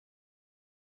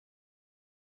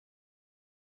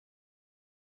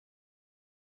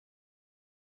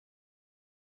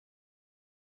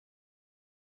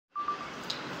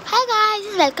guys,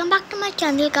 and welcome back to my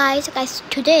channel guys.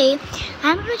 Today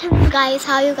I'm going to tell you guys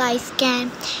how you guys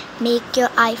can make your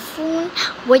iPhone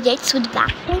widgets with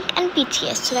Blackpink and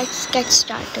BTS. So let's get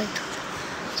started.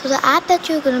 So the app that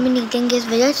you're going to be needing is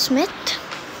Widgetsmith.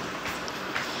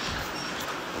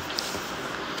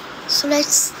 So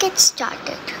let's get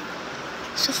started.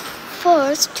 So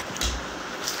first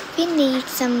we need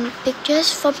some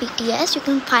pictures for BTS. You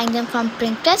can find them from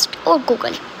Pinterest or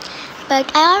Google.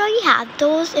 But I already have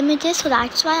those images, so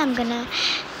that's why I'm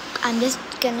just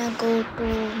gonna go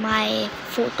to my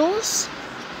photos.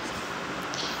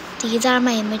 These are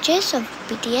my images of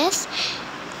BTS.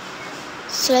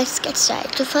 So let's get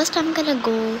started. So first I'm gonna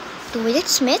go to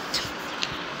Widgetsmith.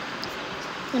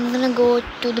 I'm gonna go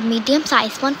to the medium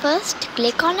size one first.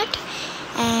 Click on it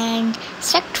and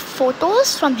select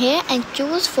photos from here and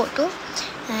choose photo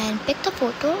and pick the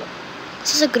photo.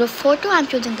 This is a group photo. I'm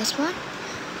choosing this one.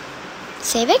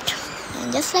 Save it,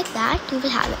 and just like that you will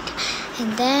have it.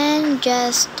 And then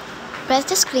just press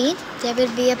the screen. There will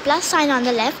be a plus sign on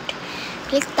the left.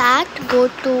 Click that, go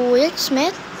to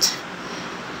Widgetsmith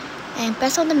and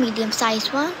press on the medium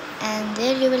size one, and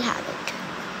there you will have it.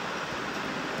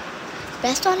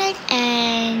 Press on it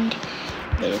and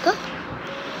there you go.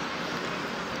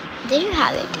 There you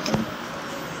have it.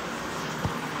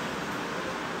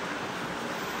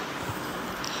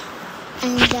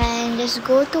 And then just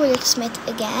go to Widgetsmith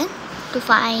again to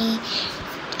find,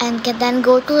 and then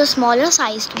go to the smaller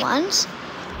sized ones.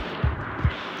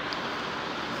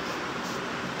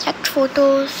 Select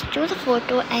photos, choose a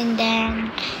photo, and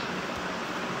then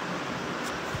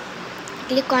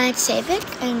click on it, save it,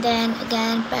 and then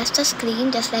again press the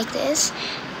screen just like this.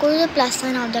 Go to the plus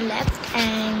sign on the left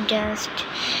and just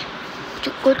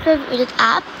go to the widget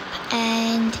app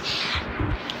and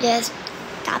just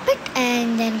tap it,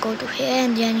 and then go to here,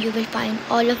 and then you will find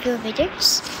all of your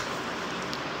widgets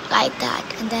like that.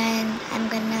 And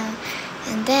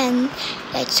then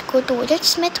let's go to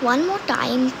Widgetsmith one more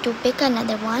time to pick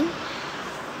another one.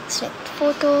 Select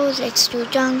photos, let's do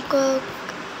Jungkook,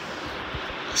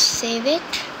 save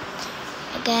it,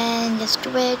 again just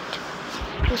do it,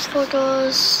 choose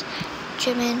photos,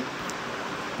 Jimin,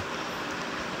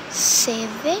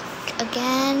 save it,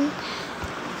 again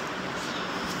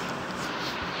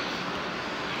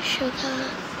Sugar,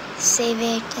 save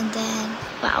it, and then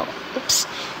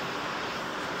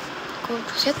go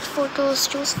to select photos,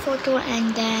 choose photo,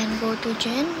 and then go to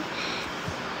Jin,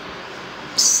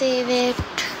 save it,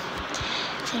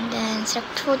 and then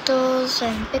select photos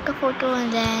and pick a photo,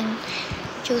 and then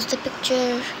choose the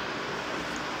picture,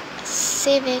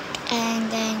 save it, and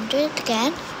then do it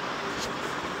again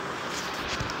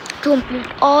to complete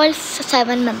all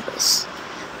 7 members.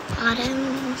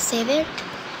 RM, save it,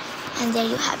 and there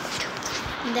you have it.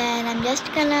 And then I'm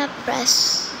just gonna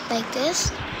press like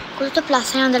this. Go to the plus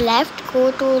sign on the left,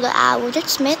 go to the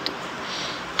Widgetsmith,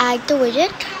 add the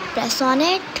widget, press on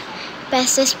it,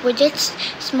 press this widget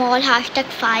small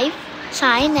 #5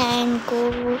 sign, and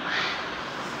go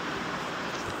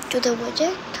to the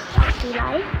widget you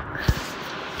like,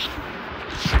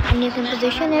 and you can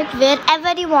position it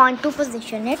wherever you want to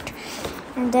position it.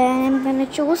 And then I'm gonna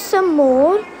choose some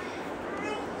more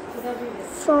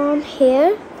from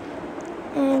here,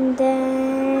 and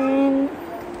then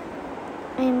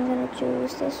I'm gonna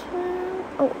choose this one.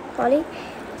 Oh, sorry.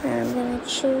 I'm gonna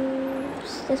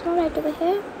choose this one right over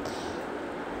here.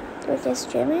 So just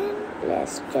Jimin.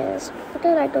 Let's just put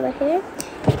it right over here.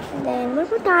 And then one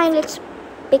more time, let's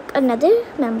pick another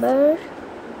member.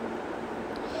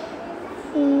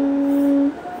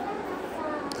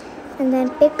 And then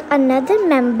pick another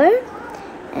member,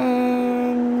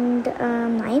 and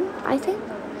 9, I think.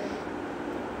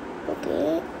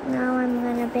 Okay, now I'm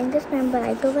gonna bring this member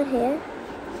right over here.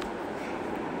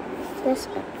 This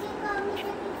one.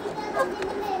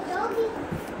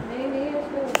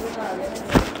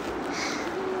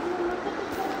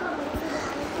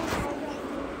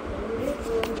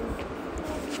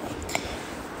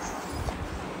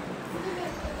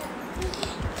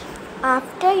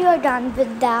 After you're done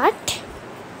with that,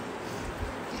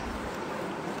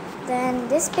 then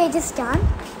this page is done.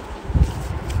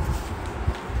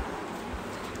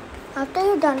 After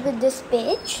you're done with this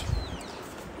page,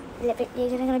 you're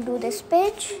gonna do this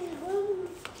page.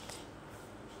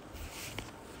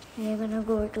 And you're gonna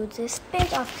go to this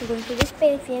page. After going to this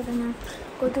page, you're gonna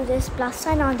go to this plus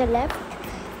sign on the left.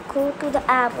 Go to the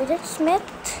app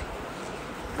Widgetsmith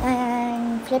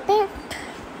and flip it.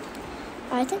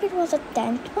 I think it was the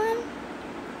 10th one.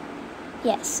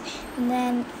 Yes. And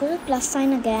then go to the plus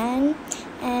sign again,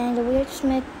 and the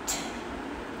Widgetsmith.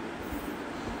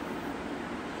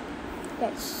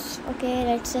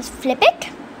 Let's just flip it.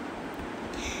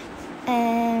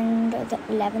 and the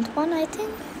 11th one, I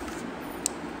think.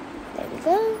 There we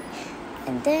go.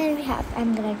 And then we have,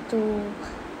 I'm gonna do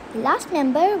the last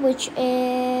member, which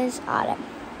is RM.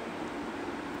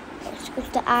 Let's go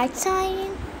to the @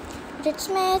 sign,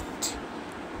 Widgetsmith.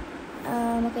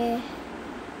 Okay.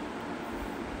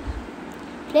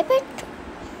 Flip it.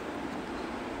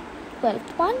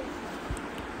 12th one.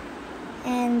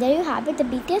 And there you have it. The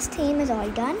BTS theme is all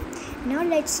done. Now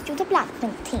let's do the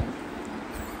blackpink theme.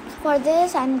 For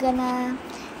this, I'm gonna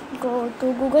go to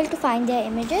Google to find their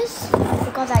images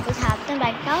because I just have them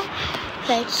right now.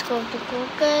 Let's go to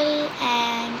Google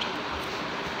and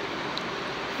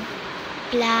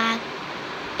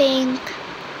blackpink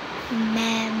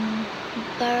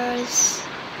members.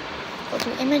 Go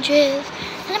to images,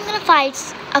 and I'm gonna find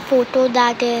a photo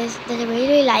that I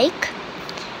really like.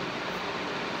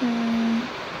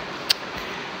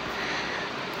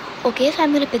 Okay, so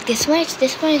I'm gonna pick this one.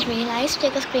 This one is really nice.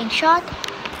 Take a screenshot,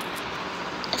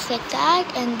 just like that,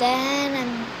 and then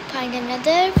I'm finding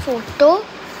another photo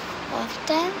of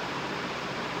them.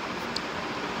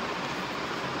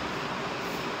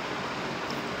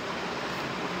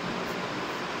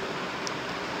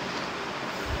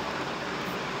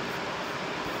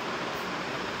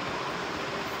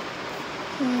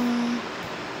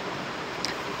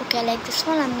 Okay, I like this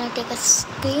one. I'm gonna take a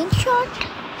screenshot.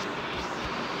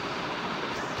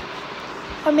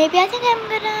 Or maybe I think I'm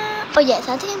gonna, oh yes,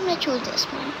 I think I'm gonna choose this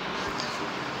one.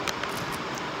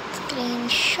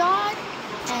 Screenshot,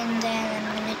 and then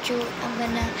I'm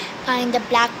gonna find the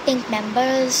blackpink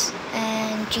members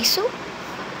and Jisoo.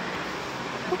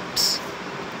 Oops.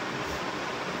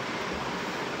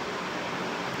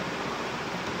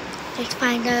 Let's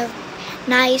find a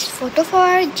nice photo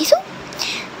for Jisoo.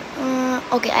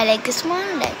 Okay, I like this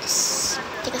one. Let's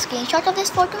take a screenshot of this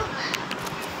photo.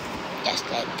 Just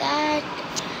like that.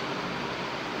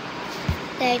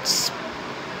 Let's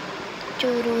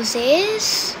do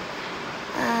roses.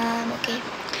 Okay.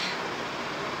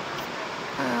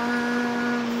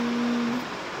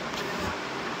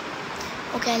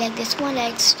 Okay, I like this one.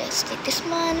 Let's just take this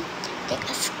one. Take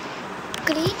a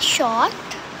screenshot.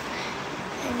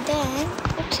 And then,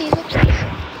 oopsies.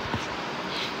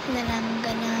 And then I'm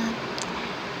gonna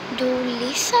do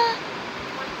Lisa,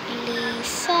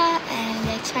 and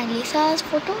let's find Lisa's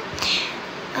photo.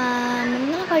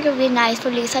 I'm gonna find a really nice for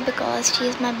Lisa because she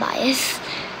is my bias.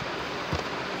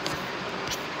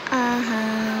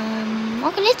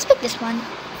 Okay, let's pick this one.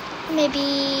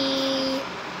 Maybe,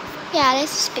 yeah,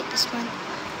 let's just pick this one.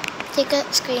 Take a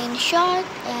screenshot,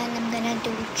 and I'm gonna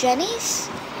do Jenny.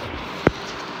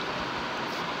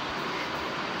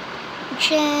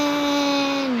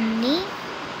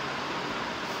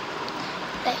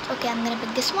 Right, okay, I'm gonna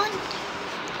pick this one.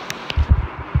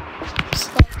 So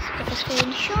let's take a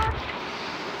screenshot.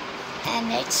 And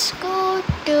let's go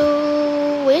to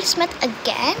Widgetsmith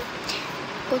again.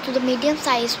 Go to the medium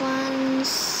size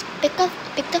ones. Pick the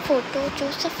photo,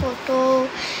 choose the photo.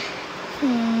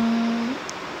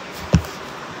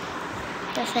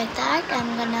 Just like that.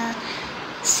 I'm gonna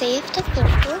save the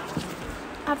photo.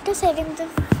 After saving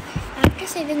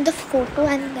the photo,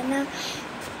 I'm gonna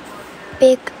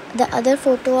pick the other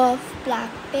photo of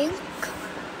blackpink.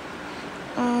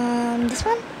 This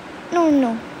one?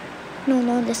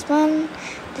 No, this one.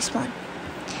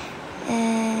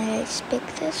 And let's pick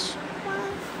this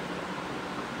one.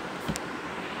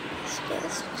 Let's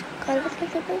just curve it a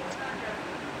little bit.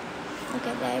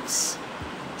 Okay, let's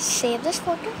save this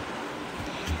photo.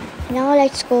 Now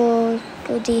let's go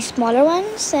to the smaller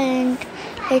ones and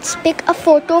let's pick a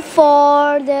photo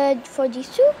for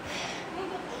Jisoo.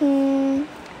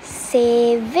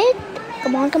 Save it.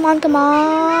 Come on.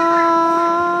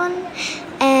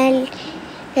 And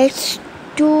let's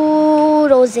do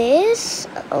roses.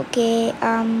 Okay,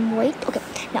 wait. Okay,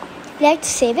 now let's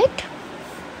save it.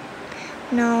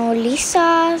 Now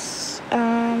Lisa's,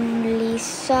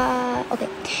 Lisa. Okay,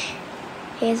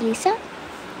 here's Lisa,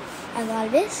 as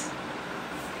always.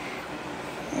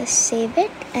 Let's save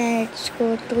it and let's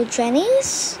go to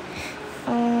Jenny's.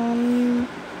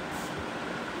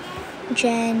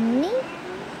 Jenny.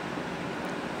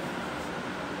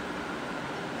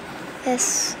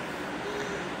 Yes.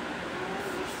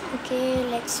 Okay,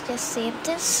 let's just save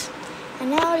this.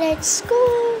 And now let's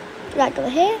go right over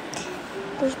here.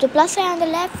 Go to the plus sign on the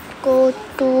left. Go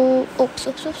to oops.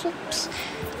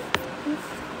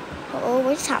 Oh,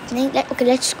 what's happening? Okay,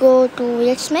 let's go to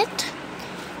Widgetsmith.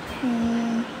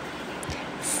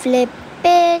 Flip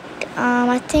it.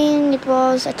 I think it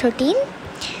was a 13.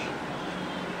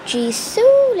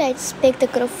 Jisoo. Let's pick the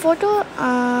group photo.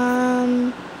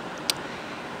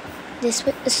 This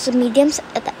is a medium.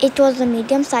 It was the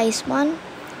medium size one.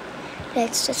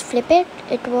 Let's just flip it.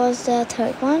 It was the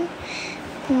third one.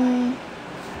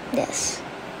 This.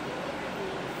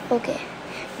 Okay.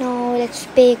 Now let's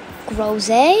pick rose.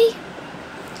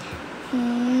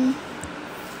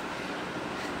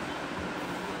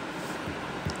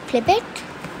 Flip it.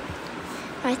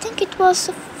 I think it was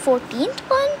the 14th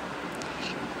one.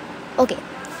 Okay.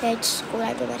 Let's go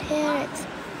right over here.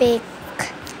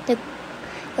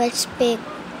 Let's pick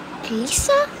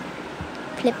Lisa.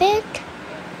 Flip it.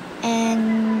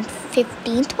 And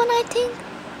 15th one, I think.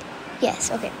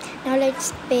 Yes, okay. Now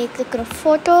let's pick the group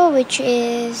photo, which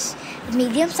is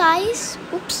medium size.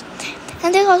 Oops.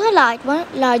 And there's also a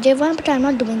larger one, but I'm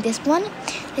not doing this one.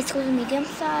 Let's go to medium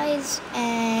size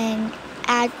and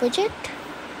add widget.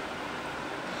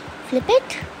 Flip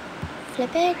it,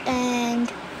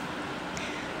 and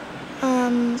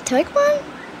third one.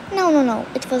 No.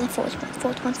 It was the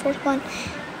fourth one.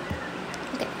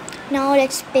 Okay. Now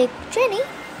let's pick Jenny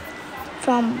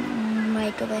from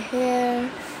right over here.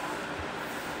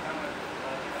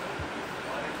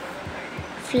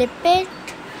 Flip it.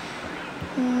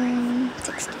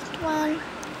 16th one.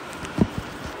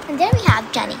 And there we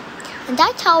have Jenny. And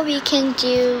that's how we can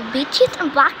do BTS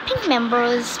and Blackpink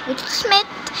members Widgetsmith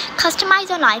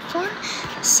customized on iPhone.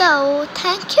 So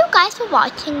thank you guys for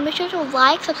watching. Make sure to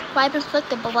like, subscribe, and click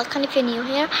the bell icon if you're new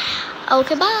here.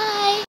 Okay, bye.